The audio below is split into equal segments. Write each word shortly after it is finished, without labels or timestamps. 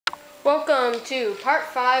Welcome to part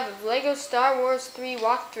 5 of LEGO Star Wars 3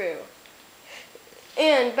 walkthrough.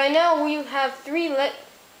 And by now we have three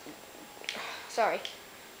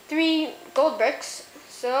gold bricks,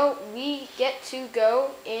 so we get to go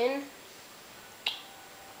in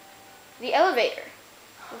the elevator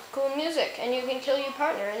with cool music, and you can kill your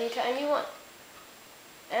partner anytime you want.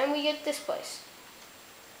 And we get this place.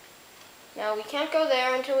 Now we can't go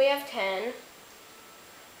there until we have 10,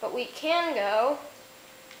 but we can go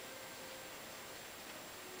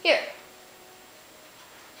here.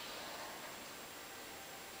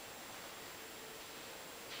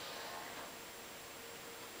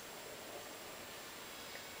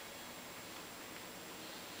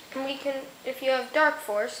 And we can, if you have Dark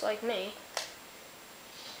Force like me,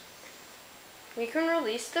 we can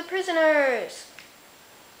release the prisoners.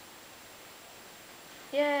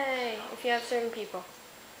 Yay, if you have certain people.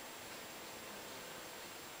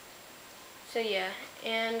 So yeah,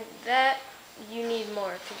 and that you need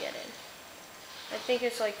more to get in. I think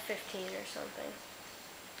it's like 15 or something.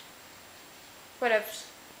 Whatever.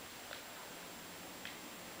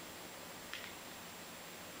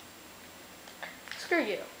 Screw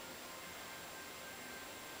you.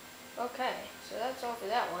 Okay, so that's all for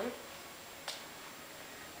that one.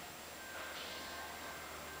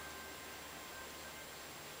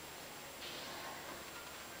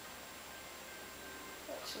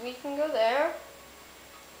 So we can go there.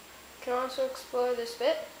 Can also explore this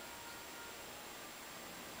bit.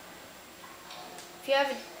 If you have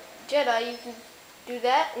a Jedi, you can do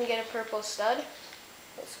that and get a purple stud.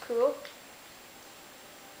 That's cool.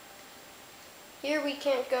 Here we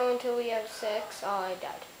can't go until we have 6. Oh, I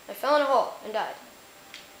died. I fell in a hole and died.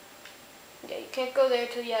 Yeah, you can't go there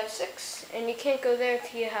till you have 6, and you can't go there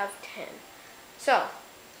till you have 10. So,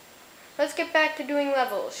 let's get back to doing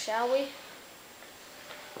levels, shall we?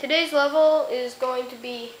 Today's level is going to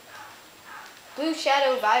be Blue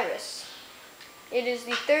Shadow Virus. It is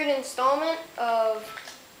the 3rd installment of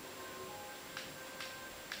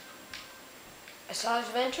Asajj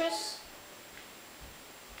Ventress.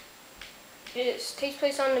 It takes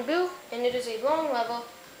place on Naboo, and it is a long level,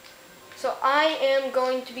 so I am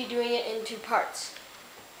going to be doing it in 2 parts.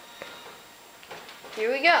 Here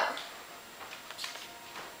we go.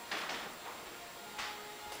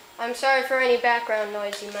 I'm sorry for any background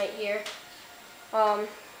noise you might hear.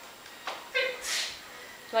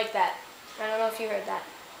 Like that. I don't know if you heard that,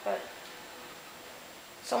 but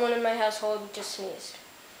someone in my household just sneezed.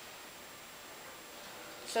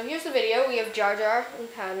 So here's the video. We have Jar Jar and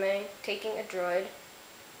Padme taking a droid.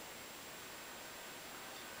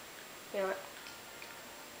 You know what?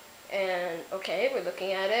 And okay, we're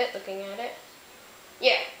looking at it.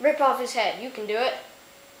 Yeah, rip off his head. You can do it.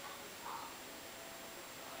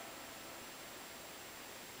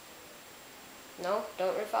 No,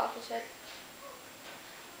 don't rip off his head.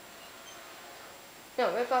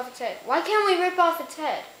 No, rip off its head. Why can't we rip off its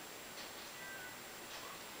head?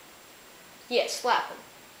 Yeah, slap him.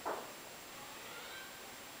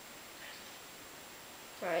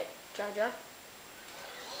 Alright, Jar Jar.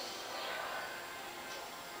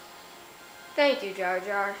 Thank you, Jar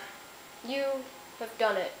Jar. You have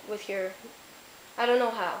done it with your... I don't know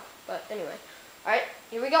how, but anyway. Alright,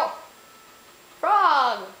 here we go.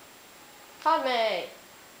 Frog! Padme!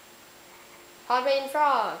 Padme and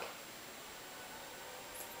Frog.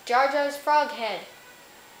 Jar Jar's frog head.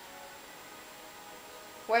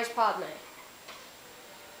 Where's Padme?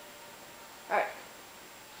 Alright.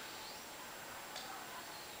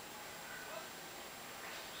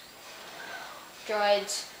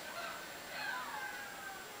 Droids.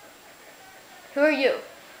 Who are you?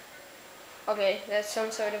 Okay, that's some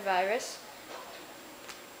sort of virus.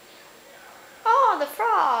 Oh, the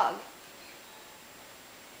frog!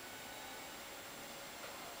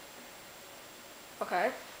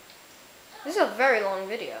 Okay. This is a very long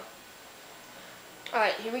video.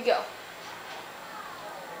 Alright, here we go.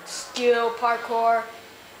 Skill parkour.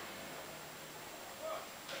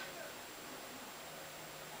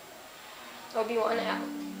 Obi-Wan out.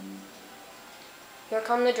 Here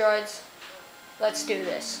come the droids. Let's do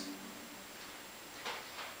this.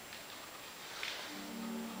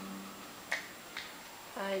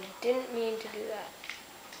 I didn't mean to do that.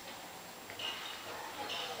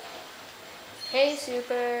 Hey,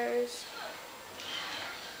 supers.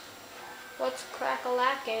 What's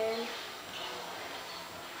crack-a-lackin'?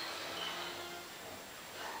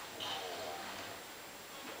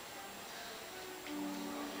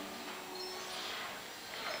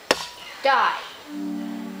 Die.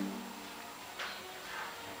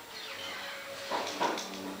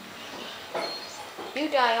 You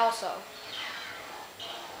die also.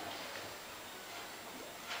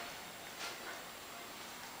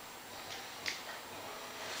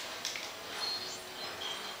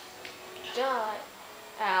 die.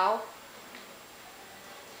 Ow.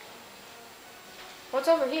 What's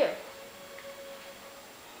over here?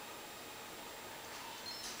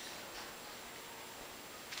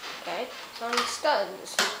 Okay, some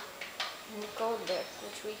studs and gold there,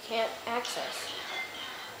 which we can't access.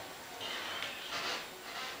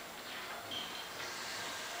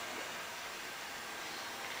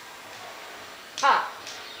 Ah,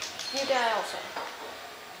 you die also.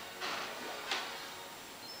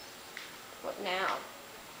 What now?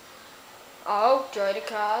 Oh,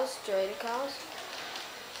 drodekas.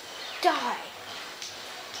 Die!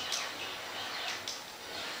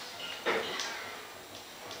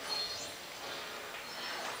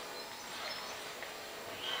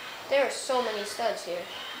 There are so many studs here.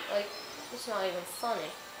 Like, it's not even funny.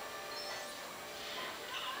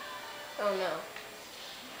 Oh no.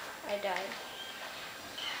 I died.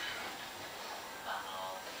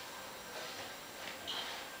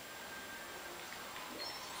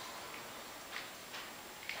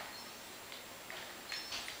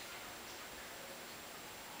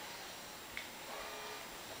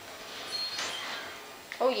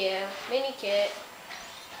 Oh yeah, mini kit.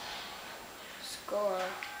 Score.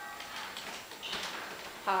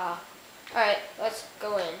 Ah. Alright, let's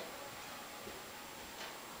go in.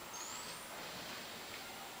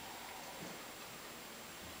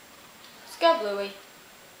 Let's go, Bluey.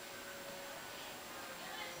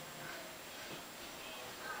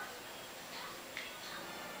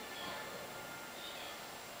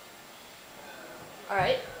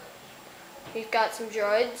 Alright. We've got some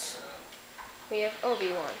droids. We have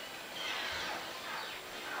Obi-Wan.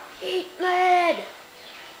 Eat lead!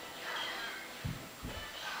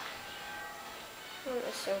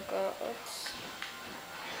 Ahsoka, let's...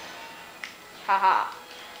 Haha.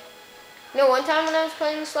 No, one time when I was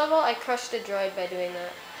playing this level, I crushed a droid by doing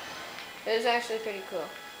that. It was actually pretty cool.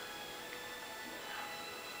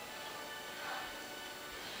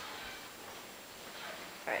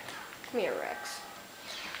 Alright, come here, Rex.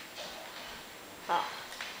 Ah.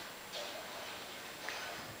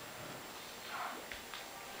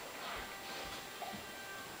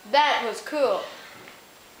 That was cool.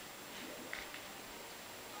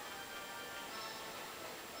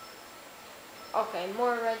 Okay,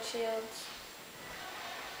 more red shields.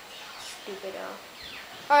 Stupid owl.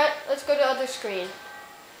 Alright, let's go to the other screen.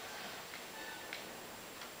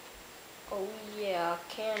 Oh yeah,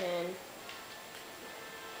 cannon.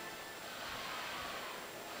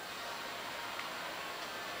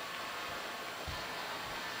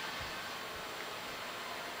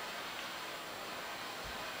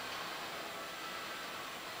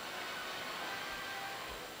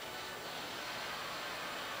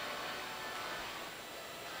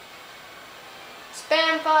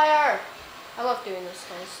 Spam fire! I love doing this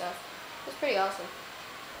kind of stuff. It's pretty awesome.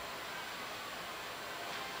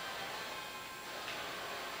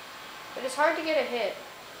 But it's hard to get a hit,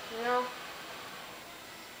 you know?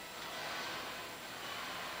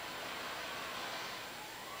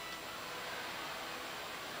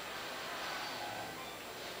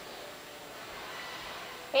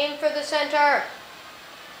 Aim for the center!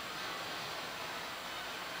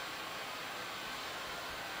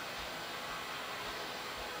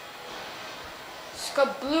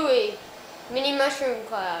 Skablooey! Mini mushroom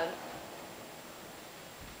cloud.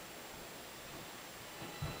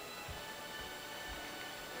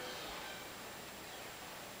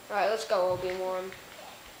 Alright, let's go, Obi-Wan.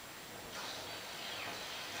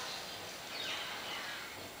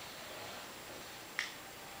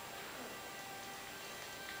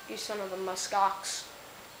 You son of a muskox.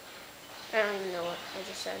 I don't even know what I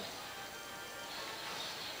just said.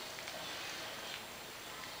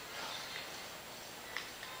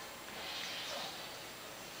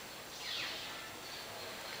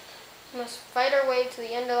 We must fight our way to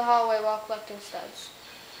the end of the hallway while collecting studs.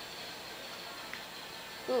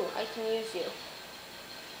 Ooh, I can use you.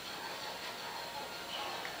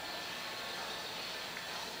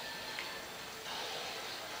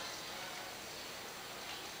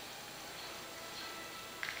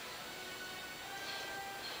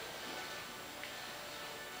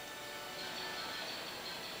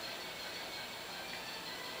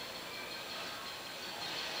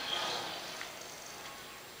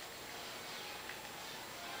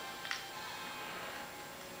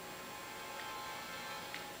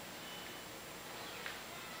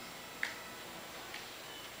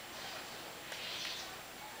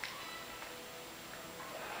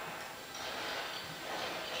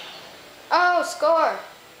 Oh, score!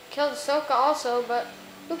 Killed Ahsoka also, but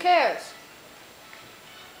who cares?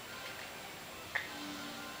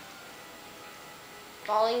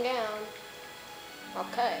 Falling down.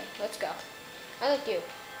 Okay, let's go. I like you. You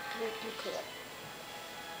cool it.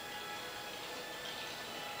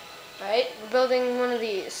 Alright, we're building one of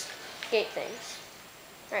these gate things.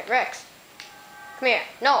 Alright, Rex. Come here.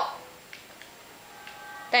 No!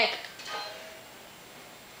 Thank you.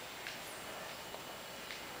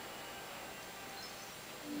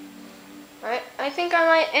 Alright, I think I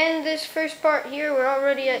might end this first part here. We're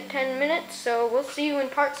already at 10 minutes, so we'll see you in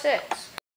part 6.